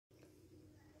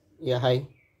Yeah, hi.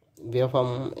 We are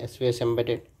from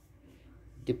svsembedded.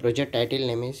 The project title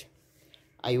name is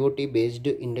IoT based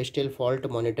industrial fault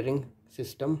monitoring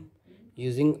system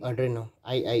using Arduino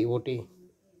IIoT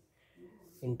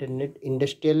Internet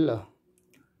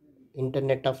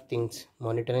of Things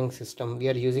monitoring system. We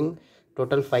are using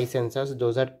total 5 sensors.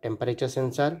 Those are temperature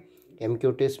sensor,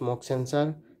 MQT smoke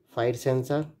sensor, fire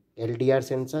sensor, LDR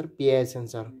sensor, PIR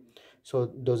sensor.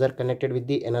 So those are connected with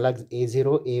the analogs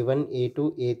A0, A1,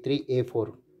 A2, A3,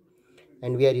 A4.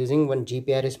 And we are using one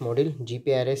GPRS module,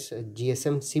 GPRS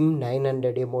GSM SIM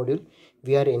 900A module.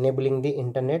 We are enabling the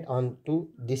internet onto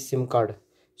this SIM card.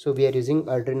 So we are using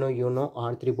Arduino Uno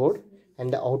R3 board,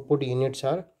 and the output units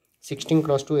are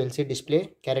 16x2 LCD display,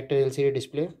 character LCD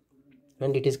display,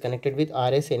 and it is connected with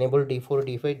RS enabled D4,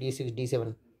 D5, D6,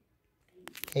 D7,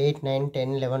 8, 9, 10,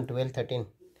 11, 12, 13.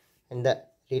 And the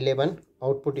relay 1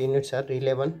 output units are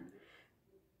relay 1,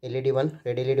 LED 1,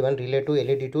 red LED 1, relay 2,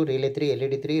 LED 2, relay 3,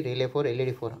 LED 3, relay 4,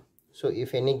 LED 4. So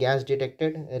if any gas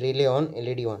detected, relay on,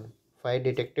 LED 1. Fire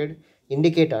detected,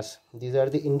 indicators. These are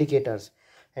the indicators.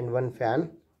 And one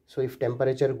fan. So if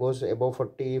temperature goes above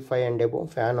 45 and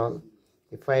above, fan on.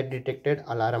 If fire detected,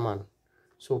 alarm on.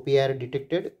 So PIR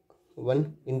detected,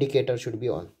 one indicator should be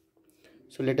on.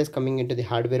 So let us coming into the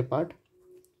hardware part.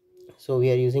 So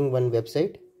we are using one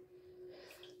website.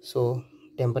 So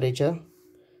temperature,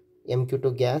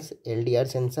 MQ2 gas, LDR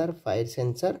sensor, fire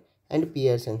sensor, and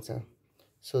PIR sensor.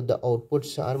 So the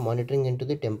outputs are monitoring into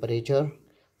the temperature,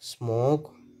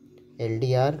 smoke,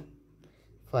 LDR,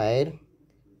 fire,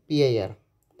 PIR,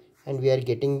 and we are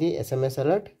getting the SMS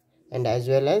alert and as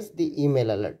well as the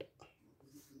email alert.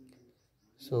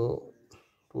 So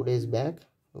 2 days back,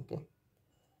 okay,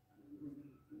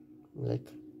 like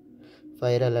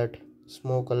fire alert,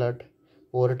 smoke alert,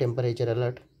 over temperature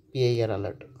alert, PIR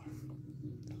alert.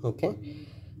 Okay,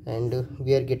 and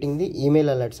we are getting the email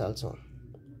alerts also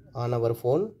on our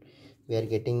phone. We are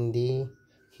getting the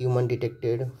human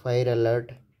detected, fire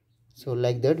alert. So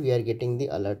like that we are getting the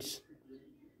alerts.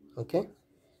 Okay,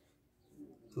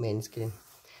 main screen.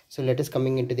 So let us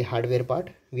coming into the hardware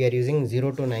part. We are using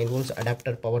 0 to 9 volts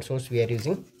adapter power source we are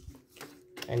using,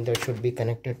 and that should be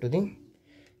connected to the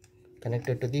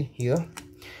here.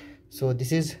 So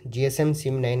this is GSM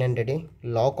SIM 900A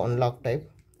lock unlock type.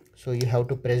 So you have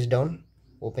to press down,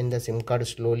 open the SIM card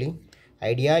slowly.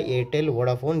 Idea, Airtel,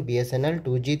 Vodafone, BSNL,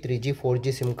 2G, 3G,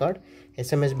 4G SIM card,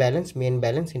 SMS balance, main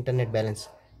balance, internet balance,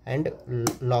 and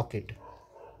lock it.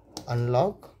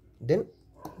 Unlock, then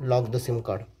lock the SIM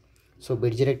card. So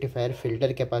bridge rectifier, filter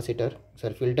capacitor,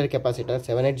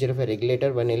 7805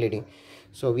 regulator, 1 LED.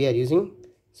 So we are using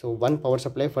one power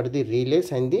supply for the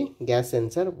relays and the gas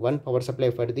sensor, one power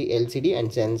supply for the LCD and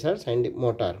sensors and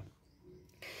motor.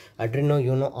 Arduino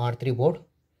Uno R3 board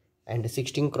and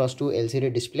 16x2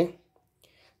 LCD display.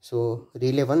 So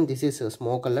relay 1, this is a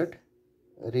smoke alert,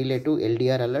 relay 2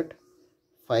 LDR alert,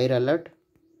 fire alert,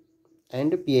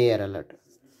 and PIR alert.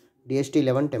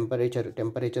 DST11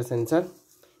 temperature sensor,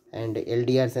 and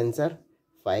LDR sensor,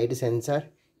 fire sensor,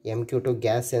 MQ2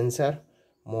 gas sensor,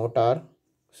 motor.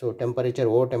 So temperature,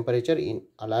 over temperature, in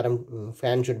alarm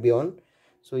fan should be on.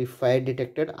 So if fire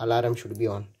detected, alarm should be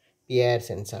on. PIR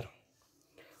sensor.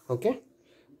 Okay,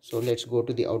 so let's go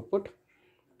to the output.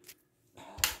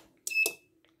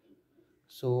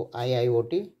 So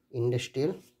IIoT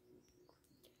industrial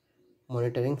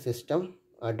monitoring system,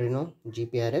 Arduino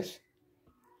GPRS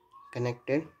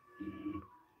connected.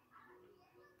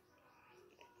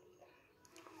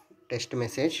 Test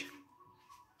message.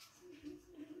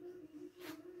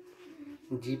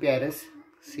 GPRS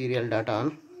serial data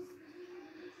on.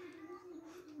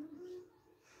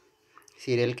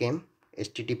 Serial came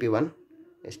HTTP1,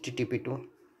 HTTP2.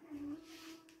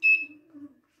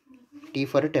 T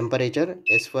for temperature,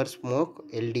 S for smoke,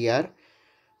 LDR,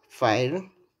 fire,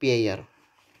 PIR.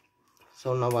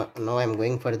 So now I'm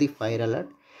going for the fire alert.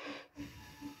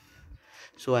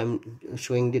 So I'm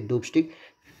showing the doop stick.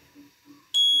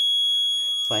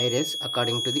 Fire is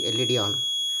according to the LED on.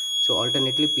 So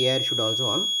alternately PIR should also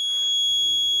on.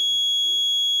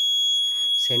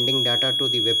 Sending data to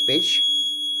the web page.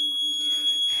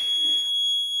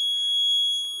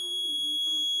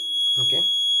 Okay.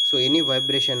 So any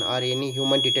vibration or any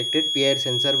human detected, PIR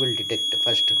sensor will detect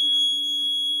first.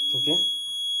 Okay.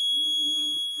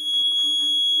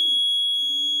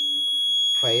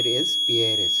 Fire is,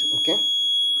 PIR is. Okay.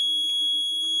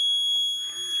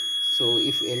 So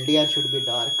if LDR should be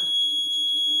dark,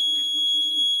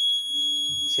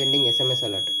 sending SMS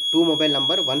alert. 2 mobile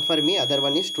number, one for me, other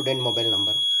one is student mobile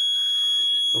number.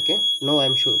 Okay. Now I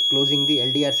am closing the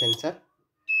LDR sensor.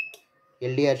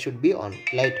 LDR should be on,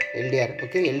 light LDR.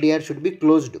 Okay, LDR should be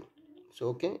closed. So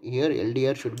okay, here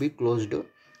LDR should be closed,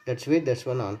 that's why that's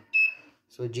one on.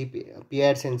 So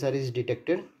PIR sensor is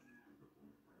detected.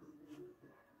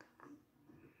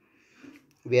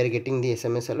 We are getting the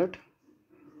SMS alert.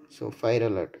 So fire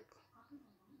alert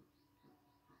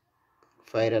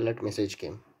message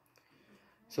came.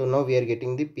 So now we are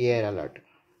getting the PIR alert,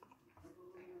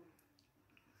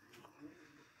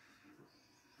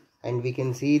 and we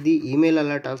can see the email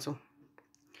alert also.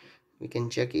 We can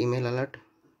check email alert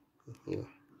here.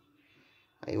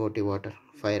 IOT water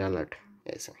fire alert,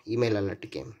 yes, email alert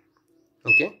came.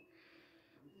 Okay,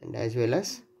 and as well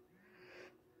as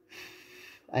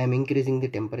I am increasing the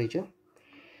temperature.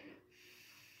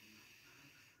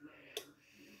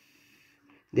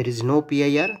 There is no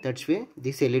PIR, that's why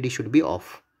this LED should be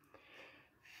off.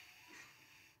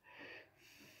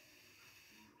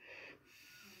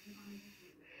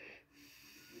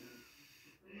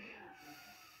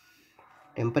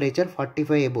 Temperature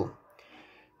 45 above.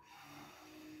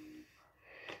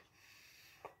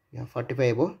 Yeah,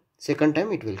 45 above. Second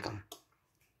time it will come.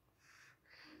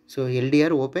 So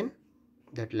LDR open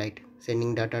that light,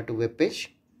 sending data to web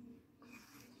page.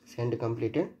 Send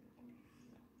completed.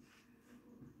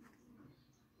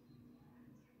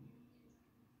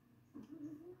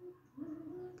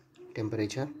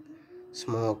 Temperature,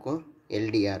 smoke,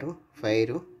 LDR,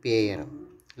 fire, PIR.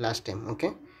 Last time,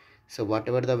 okay. So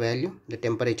whatever the value, the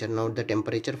temperature, now the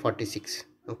temperature 46.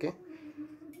 Okay.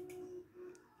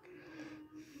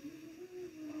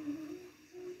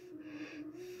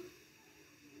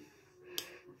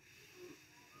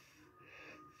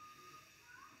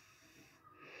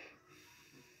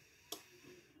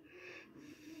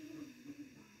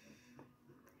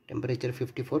 Temperature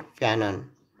 54, fan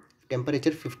on.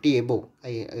 Temperature 50 above.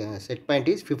 Set point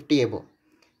is 50 above.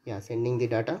 Yeah, sending the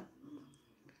data.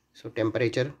 So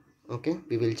temperature, okay,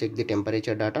 we will check the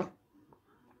temperature data.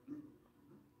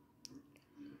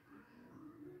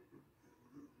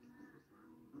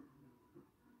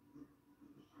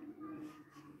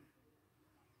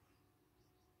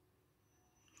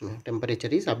 Temperature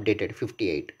is updated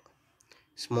 58.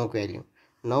 Smoke value.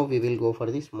 Now we will go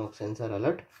for the smoke sensor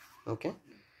alert. Okay,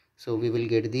 so we will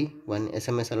get the one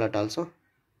SMS alert also.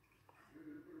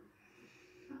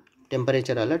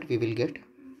 Temperature alert we will get.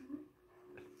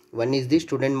 One is the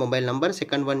student mobile number,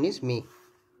 second one is me.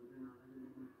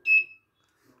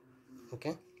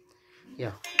 Okay,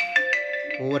 yeah,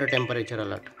 over temperature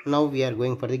alert. Now we are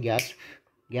going for the gas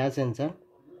sensor.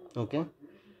 Okay,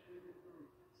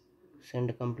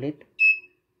 send complete.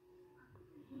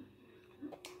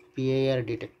 PIR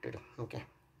detected. Okay,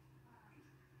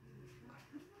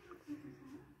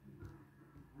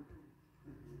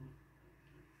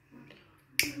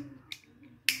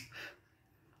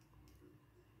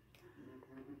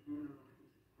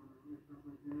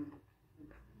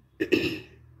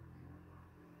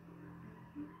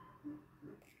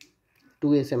 two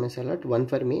SMS alert, one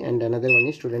for me and another one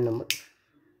is student number.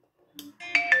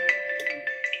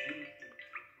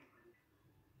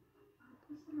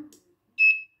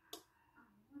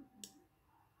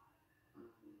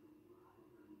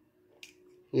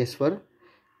 Yes, for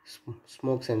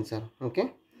smoke sensor.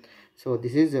 Okay, so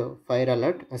this is a fire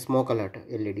alert, a smoke alert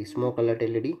LED, smoke alert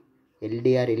LED,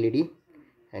 LDR LED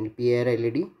and PIR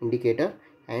LED indicator,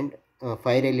 and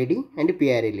fire LED and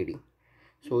PIR LED.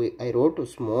 So I wrote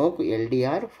smoke,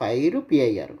 LDR, fire,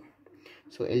 PIR.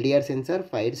 So LDR sensor,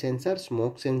 fire sensor,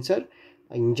 smoke sensor,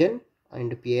 engine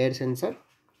and PIR sensor.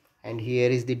 And here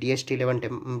is the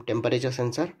DST11 temperature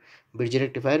sensor, bridge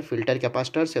rectifier, filter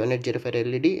capacitor, 7805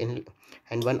 LED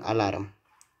and one alarm.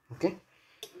 Okay.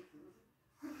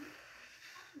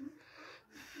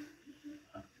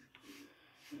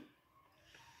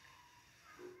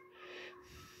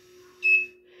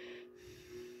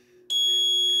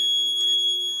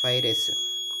 Fire S,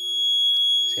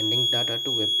 sending data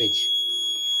to web page.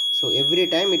 So every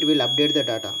time it will update the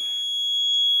data.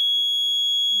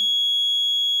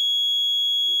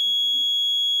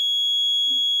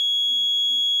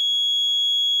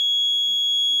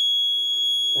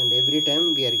 And every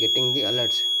time we are getting the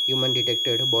alerts. Human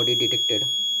detected, body detected,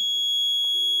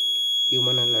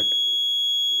 human alert.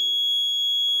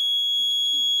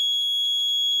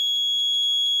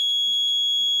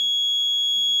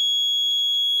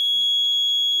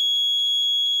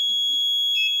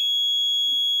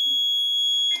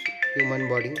 Human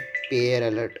body, PIR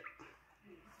alert.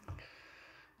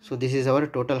 So this is our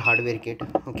total hardware kit.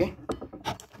 Okay,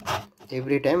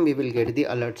 every time we will get the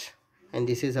alerts, and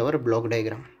this is our block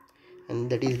diagram, and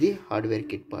that is the hardware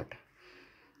kit part.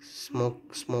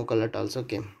 Smoke alert also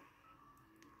came.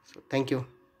 So thank you.